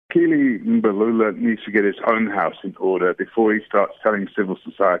Keely Mbalula needs to get his own house in order before he starts telling civil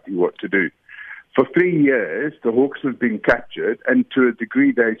society what to do. For 3 years, the Hawks have been captured, and to a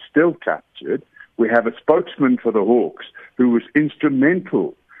degree they're still captured. We have a spokesman for the Hawks who was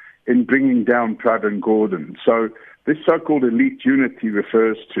instrumental in bringing down Pravin Gordhan. So this so-called elite unit he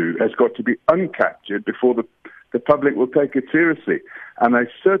refers to has got to be uncaptured before the public will take it seriously. And they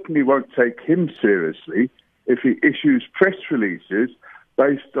certainly won't take him seriously if he issues press releases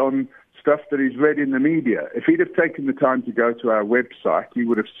based on stuff that he's read in the media. If he'd have taken the time to go to our website, he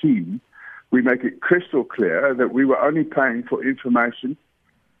would have seen we make it crystal clear that we were only paying for information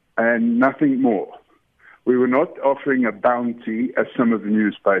and nothing more. We were not offering a bounty, as some of the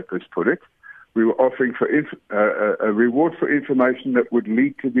newspapers put it. We were offering a reward for information that would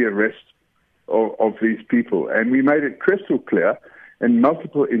lead to the arrest of these people. And we made it crystal clear in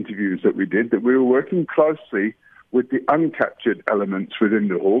multiple interviews that we did that we were working closely with the uncaptured elements within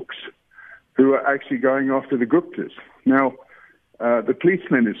the Hawks who are actually going after the Guptas. Now, the police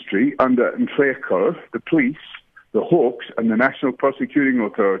ministry under Mfeko, the police, the Hawks, and the National Prosecuting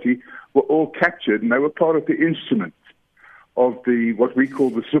Authority were all captured, and they were part of the instrument of what we call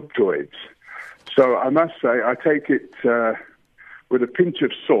the Zuptoids. So I must say, I take it with a pinch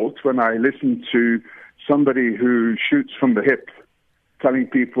of salt when I listen to somebody who shoots from the hip, telling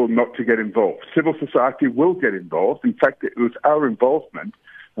people not to get involved. Civil society will get involved. In fact, it was our involvement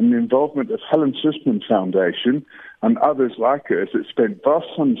and the involvement of Helen Suzman Foundation and others like us that spent vast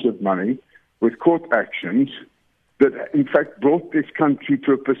sums of money with court actions that, in fact, brought this country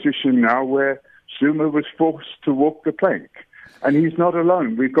to a position now where Zuma was forced to walk the plank. And he's not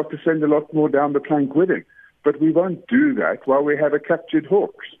alone. We've got to send a lot more down the plank with him. But we won't do that while we have a captured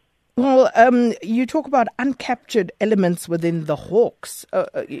Hawks. Well, you talk about uncaptured elements within the Hawks.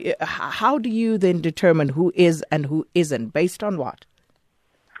 How do you then determine who is and who isn't? Based on what?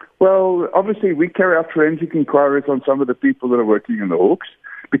 Well, obviously, we carry out forensic inquiries on some of the people that are working in the Hawks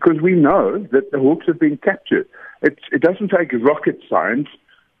because we know that the Hawks have been captured. It doesn't take rocket science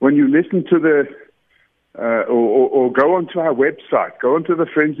when you listen to or go onto our website, go onto the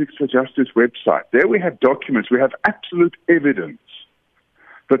Forensics for Justice website. There we have documents, we have absolute evidence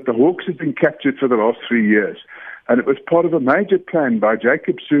that the Hawks have been captured for the last 3 years. And it was part of a major plan by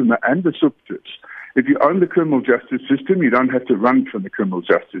Jacob Zuma and the Zuptas. If you own the criminal justice system, you don't have to run from the criminal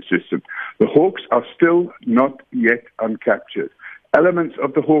justice system. The Hawks are still not yet uncaptured. Elements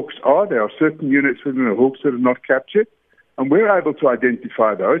of the Hawks there are certain units within the Hawks that are not captured, and we're able to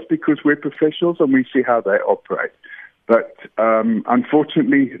identify those because we're professionals and we see how they operate. But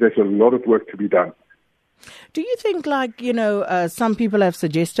unfortunately, there's a lot of work to be done. Do you think, some people have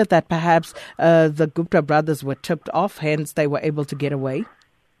suggested that perhaps the Gupta brothers were tipped off, hence they were able to get away?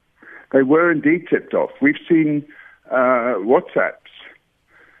 They were indeed tipped off. We've seen WhatsApps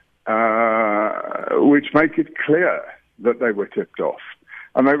which make it clear that they were tipped off.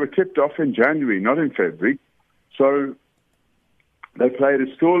 And they were tipped off in January, not in February. So they played a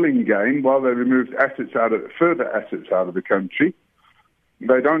stalling game while they removed further assets out of the country.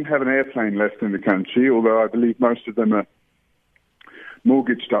 They don't have an airplane left in the country, although I believe most of them are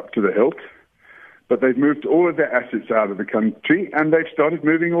mortgaged up to the hilt. But they've moved all of their assets out of the country, and they've started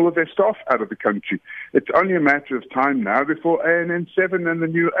moving all of their staff out of the country. It's only a matter of time now before ANN7 and the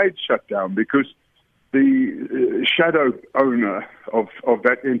New Age shut down, because the shadow owner of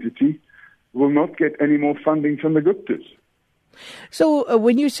that entity will not get any more funding from the Guptas. So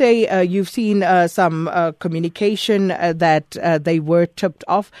when you say you've seen some communication that they were tipped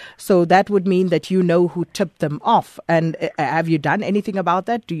off, so that would mean that you know who tipped them off. And have you done anything about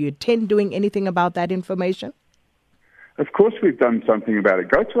that? Do you intend doing anything about that information? Of course we've done something about it.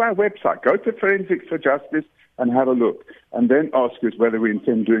 Go to our website, go to Forensics for Justice and have a look. And then ask us whether we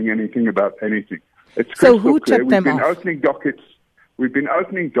intend doing anything about anything. It's so who tipped them off? We've been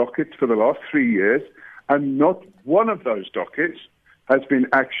opening dockets for the last 3 years, and not one of those dockets has been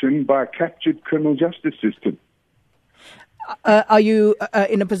actioned by a captured criminal justice system. Are you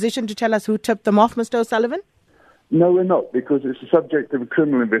in a position to tell us who tipped them off, Mr. O'Sullivan? No, we're not, because it's the subject of a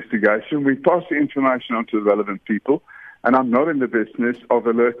criminal investigation. We pass the information on to the relevant people, and I'm not in the business of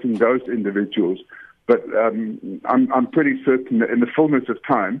alerting those individuals. But I'm pretty certain that in the fullness of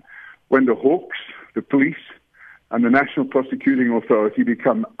time, when the Hawks, the police, and the National Prosecuting Authority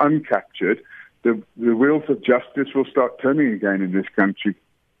become uncaptured, the wheels of justice will start turning again in this country.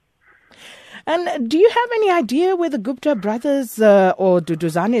 And do you have any idea where the Gupta brothers or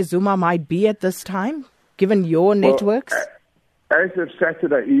Duduzane Zuma might be at this time, given your networks? As of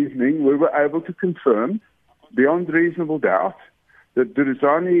Saturday evening, we were able to confirm, beyond reasonable doubt, that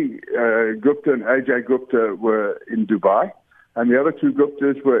Duduzane Gupta and Ajay Gupta were in Dubai, and the other 2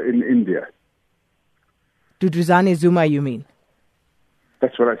 Guptas were in India. Duduzane Zuma, you mean?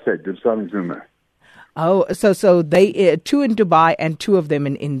 That's what I said, Duduzane Zuma. Oh, so they 2 in Dubai and 2 of them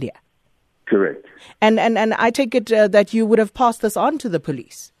in India. Correct. And I take it that you would have passed this on to the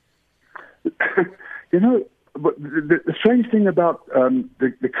police. You know, but the strange thing about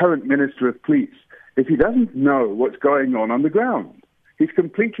the current Minister of Police is he doesn't know what's going on the ground. He's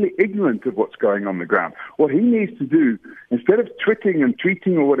completely ignorant of what's going on the ground. What he needs to do, instead of twitting and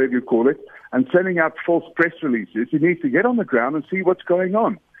tweeting or whatever you call it, and sending out false press releases, he needs to get on the ground and see what's going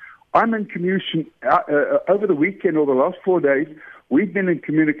on. I'm in communication over the weekend or the last 4 days. We've been in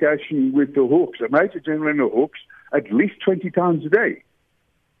communication with the Hawks, a Major General in the Hawks, at least 20 times a day.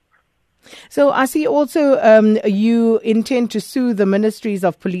 So I see also you intend to sue the Ministries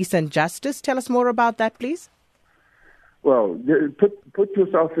of Police and Justice. Tell us more about that, please. Well, put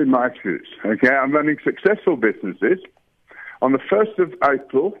yourself in my shoes, okay? I'm running successful businesses. On the 1st of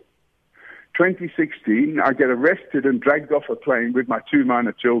April, 2016, I get arrested and dragged off a plane with my 2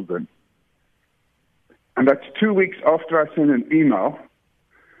 minor children. And that's 2 weeks after I sent an email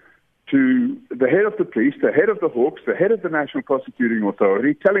to the head of the police, the head of the Hawks, the head of the National Prosecuting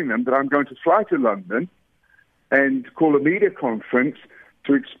Authority, telling them that I'm going to fly to London and call a media conference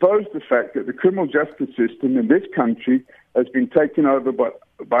to expose the fact that the criminal justice system in this country has been taken over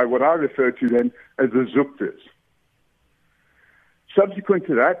by what I refer to then as the Zuptas. Subsequent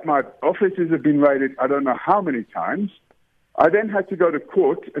to that, my offices have been raided I don't know how many times. I then had to go to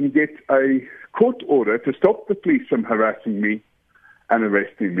court and get a court order to stop the police from harassing me and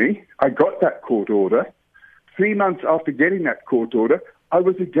arresting me. I got that court order. 3 months after getting that court order, I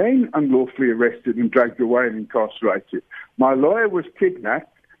was again unlawfully arrested and dragged away and incarcerated. My lawyer was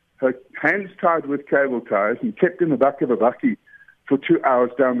kidnapped, her hands tied with cable ties and kept in the back of a bakkie for 2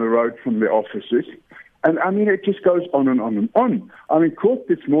 hours down the road from the offices. And I mean, it just goes on and on and on. I'm in court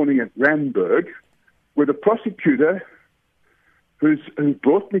this morning at Randburg with a prosecutor who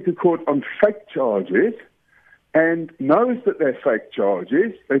brought me to court on fake charges and knows that they're fake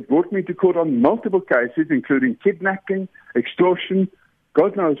charges. They brought me to court on multiple cases, including kidnapping, extortion,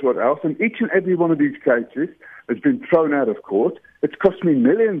 God knows what else. And each and every one of these cases has been thrown out of court. It's cost me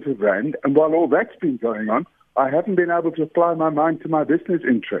millions of rand. And while all that's been going on, I haven't been able to apply my mind to my business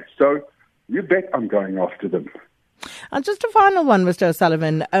interests. So you bet I'm going after them. And just a final one, Mr.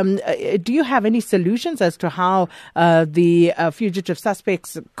 O'Sullivan. Do you have any solutions as to how the fugitive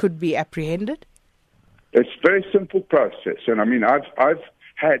suspects could be apprehended? It's a very simple process. And I mean, I've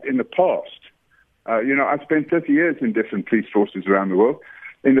had in the past, I've spent 30 years in different police forces around the world.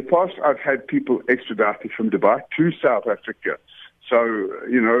 In the past, I've had people extradited from Dubai to South Africa. So,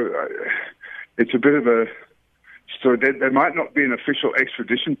 it's a bit of a... So there might not be an official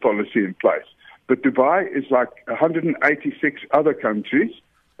extradition policy in place. But Dubai is like 186 other countries,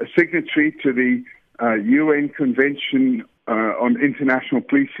 a signatory to the UN Convention on International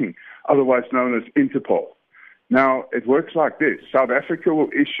Policing, otherwise known as Interpol. Now, it works like this. South Africa will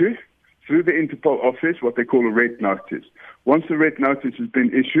issue, through the Interpol office, what they call a red notice. Once the red notice has been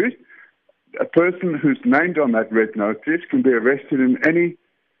issued, a person who's named on that red notice can be arrested in any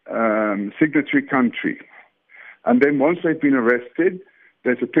signatory country. And then once they've been arrested,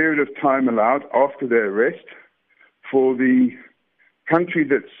 there's a period of time allowed after their arrest for the country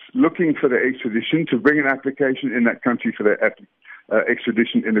that's looking for the extradition to bring an application in that country for their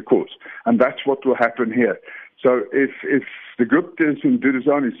extradition in the courts. And that's what will happen here. So if the Guptas and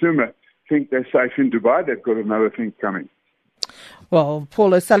Duduzane Zuma think they're safe in Dubai, they've got another thing coming. Well,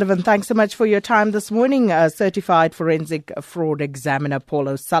 Paul O'Sullivan, thanks so much for your time this morning. Certified Forensic Fraud Examiner Paul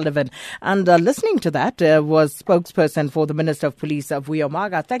O'Sullivan. And listening to that was spokesperson for the Minister of Police, Vuyo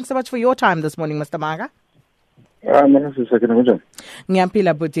Maga. Thanks so much for your time this morning, Mr. Maga.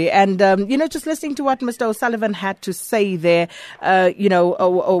 Nyampila Buti. And, just listening to what Mr. O'Sullivan had to say there,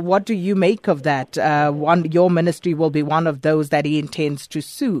 what do you make of that? Your ministry will be one of those that he intends to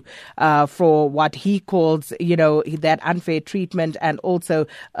sue for what he calls, that unfair treatment and also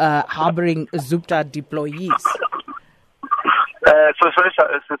harboring Zupta deployees. So sorry,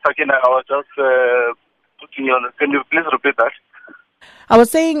 Sakina, I was just putting you on. Can you please repeat that? I was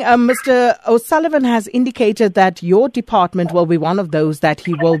saying Mr. O'Sullivan has indicated that your department will be one of those that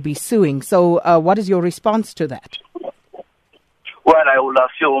he will be suing. So what is your response to that? Well, I will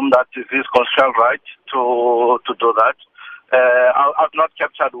assume that it is constitutional right to do that. I've not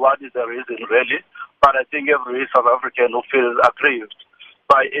captured what is the reason really, but I think every South African who feels aggrieved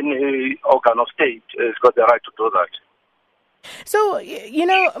by any organ of state has got the right to do that. So,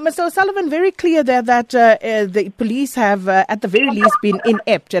 Mr. O'Sullivan, very clear there that the police have, at the very least, been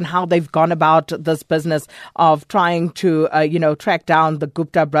inept in how they've gone about this business of trying to, track down the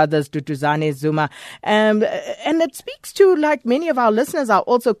Gupta brothers, Duduzane Zuma. And it speaks to, like many of our listeners are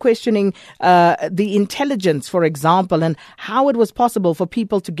also questioning the intelligence, for example, and how it was possible for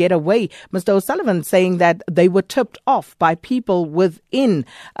people to get away. Mr. O'Sullivan saying that they were tipped off by people within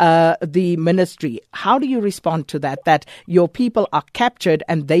the ministry. How do you respond to that your people are captured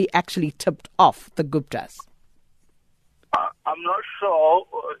and they actually tipped off the Guptas? I'm not sure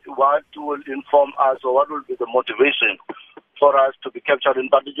what will inform us or what will be the motivation for us to be captured, in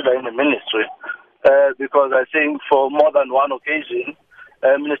particular in the ministry, because I think for more than one occasion,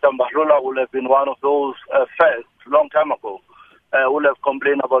 Minister Mbalula will have been one of those first, long time ago, will have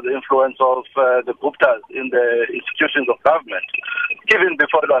complained about the influence of the Guptas in the institutions of government, even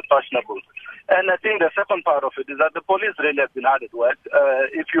before it was fashionable. And I think the second part of it is that the police really have been hard at work.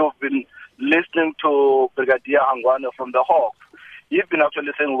 If you've been listening to Brigadier Hangwane from the Hawks, he's been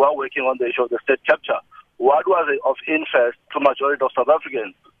actually saying we're working on the issue of the state capture. What was of interest to majority of South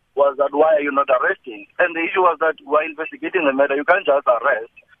Africans was that why are you not arresting? And the issue was that we're investigating the matter. You can't just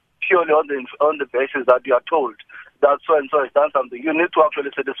arrest purely on the basis that you are told that so and so has done something. You need to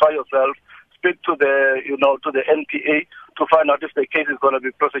actually satisfy yourself, speak to the NPA to find out if the case is going to be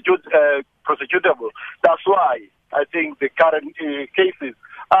prosecutable. That's why I think the current cases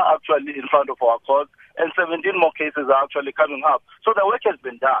are actually in front of our court, and 17 more cases are actually coming up. So the work has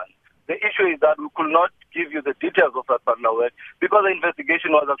been done. The issue is that we could not give you the details of that particular work because the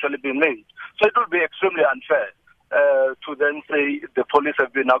investigation was actually being made. So it would be extremely unfair to then say the police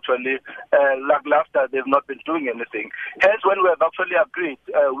have been actually lackluster, they've not been doing anything. Hence, when we have actually agreed,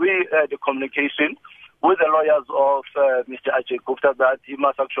 we the communication with the lawyers of Mr. Ajay Gupta that he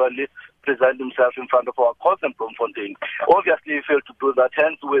must actually present himself in front of our courts in Bloemfontein. Obviously, he failed to do that,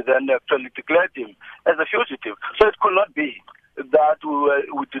 hence we then actually declared him as a fugitive. So it could not be that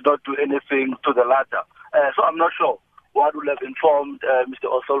we did not do anything to the latter. So I'm not sure what would have informed Mr.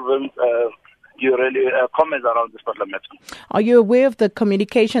 O'Sullivan's comments around this parliament. Are you aware of the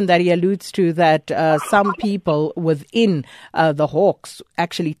communication that he alludes to that some people within the Hawks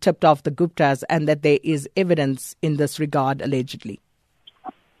actually tipped off the Guptas and that there is evidence in this regard, allegedly?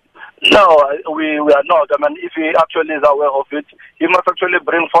 No, we are not. I mean, if he actually is aware of it, he must actually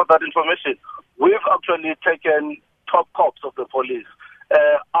bring forth that information. We've actually taken top cops of the police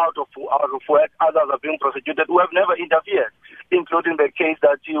out of work. Others are being prosecuted who have never interfered, including the case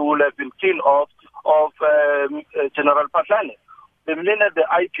that he would have been killed of General Patlane. The minute the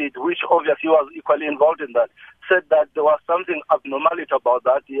IPID, which obviously was equally involved in that, said that there was something abnormality about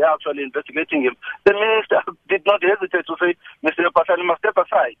that, they are actually investigating him. The minister did not hesitate to say, Mr. Patlane must step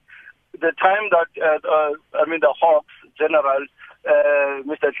aside. The time that, the Hawks General,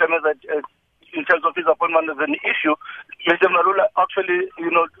 Mr. Clemens, in terms of his appointment as an issue, Mr. Mbalula actually,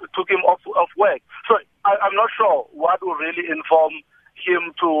 took him off work. So I'm not sure what will really inform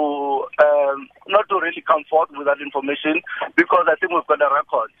him to not to really come forth with that information, because I think we've got a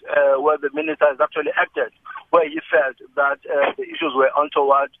record where the minister has actually acted, where he felt that the issues were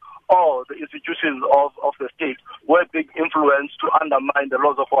untoward or the institutions of the state were being influenced to undermine the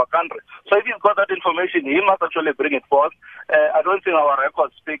laws of our country. So if he's got that information, he must actually bring it forth. I don't think our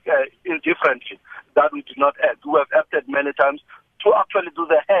records speak indifferently that we did not act. We have acted many times to actually do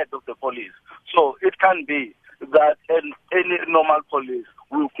the head of the police. So it can be that any normal police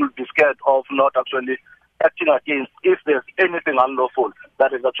we could be scared of not actually acting against if there's anything unlawful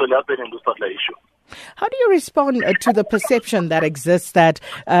that is actually happening in this particular issue. How do you respond to the perception that exists that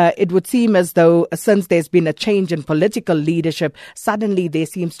it would seem as though since there's been a change in political leadership, suddenly there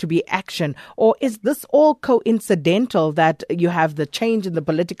seems to be action? Or is this all coincidental that you have the change in the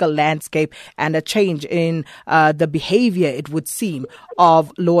political landscape and a change in the behavior, it would seem,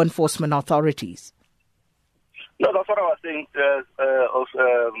 of law enforcement authorities? No, that's what I was saying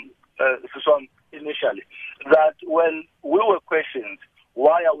initially, that when we were questioned,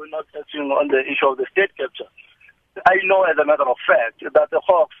 why are we not touching on the issue of the state capture? I know as a matter of fact that the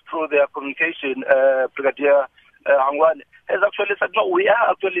Hawks, through their communication, Brigadier Hangwane, has actually said, no, we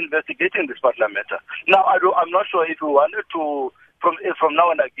are actually investigating this particular matter. Now, I'm not sure if we wanted to, from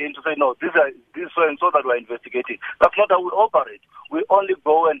now and again, to say, no, this so and so that we're investigating. That's not how we operate. We only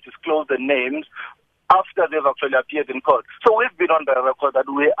go and disclose the names after they've actually appeared in court. So we've been on the record that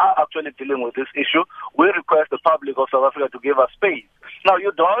we are actually dealing with this issue. We request the public of South Africa to give us space. Now,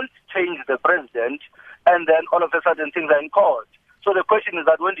 you don't change the president and then all of a sudden things are in court. So the question is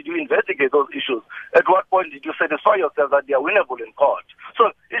that when did you investigate those issues? At what point did you satisfy yourself that they are winnable in court?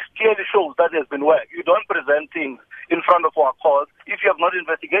 So it clearly shows that there's been work. You don't present things in front of our courts if you have not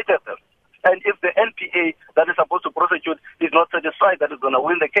investigated them. And if the NPA that is supposed to prosecute is not satisfied that it's going to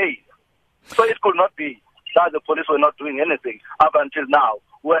win the case. So it could not be that the police were not doing anything up until now,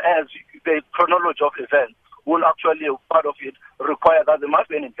 whereas the chronology of events will actually, part of it, require that there must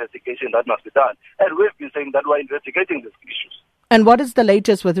be an investigation that must be done. And we've been saying that we're investigating these issues. And what is the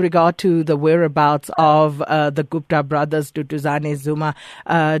latest with regard to the whereabouts of the Gupta brothers, Duduzane Zuma?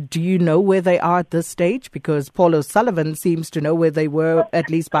 Do you know where they are at this stage? Because Paul O'Sullivan seems to know where they were at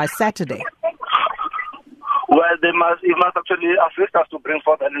least by Saturday. Well, it must actually assist us to bring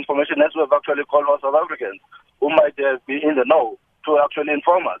forth that information, as we've actually called our South Africans who might be in the know to actually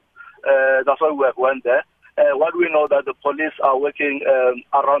inform us. That's why we have went there. What we know that the police are working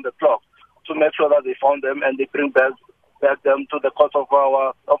around the clock to make sure that they found them and they bring back them to the courts of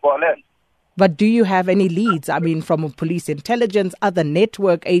our land. But do you have any leads? I mean, from police intelligence, other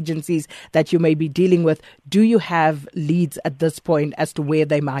network agencies that you may be dealing with, do you have leads at this point as to where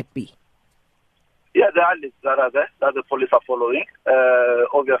they might be? Yeah, there are leads that are there that the police are following,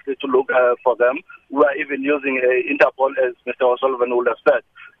 obviously to look for them. We are even using Interpol, as Mr. O'Sullivan would have said,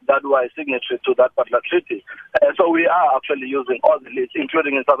 that were a signatory to that particular treaty. So we are actually using all the leads,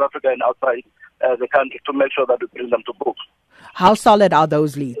 including in South Africa and outside the country, to make sure that we bring them to book. How solid are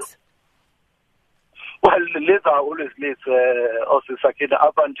those leads? Well, the leads are always leads, also Sakina,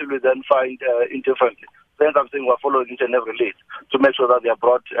 up until we then find indifferently. Then I'm saying we're following each and every lead to make sure that they are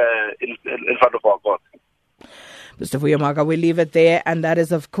brought in front of our court. Mr. Vuyo Maga, we'll leave it there. And that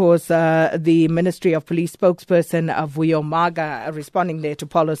is, of course, the Ministry of Police spokesperson, Vuyo Maga, responding there to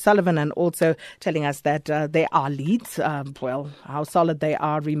Paul O'Sullivan and also telling us that there are leads. Well, how solid they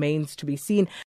are remains to be seen.